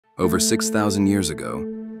Over 6,000 years ago,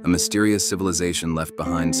 a mysterious civilization left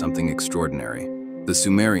behind something extraordinary. The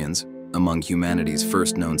Sumerians, among humanity's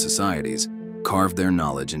first known societies, carved their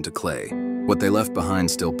knowledge into clay. What they left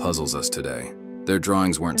behind still puzzles us today. Their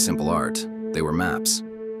drawings weren't simple art, they were maps.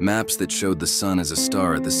 Maps that showed the sun as a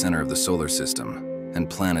star at the center of the solar system,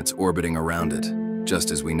 and planets orbiting around it,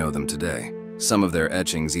 just as we know them today. Some of their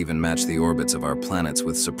etchings even match the orbits of our planets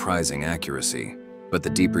with surprising accuracy. But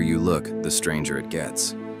the deeper you look, the stranger it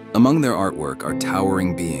gets. Among their artwork are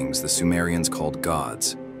towering beings the Sumerians called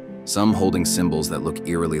gods, some holding symbols that look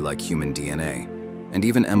eerily like human DNA, and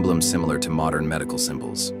even emblems similar to modern medical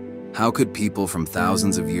symbols. How could people from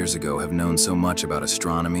thousands of years ago have known so much about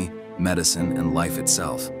astronomy, medicine, and life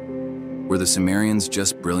itself? Were the Sumerians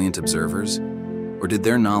just brilliant observers? Or did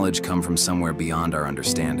their knowledge come from somewhere beyond our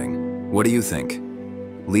understanding? What do you think?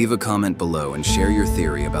 Leave a comment below and share your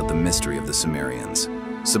theory about the mystery of the Sumerians.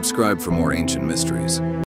 Subscribe for more ancient mysteries.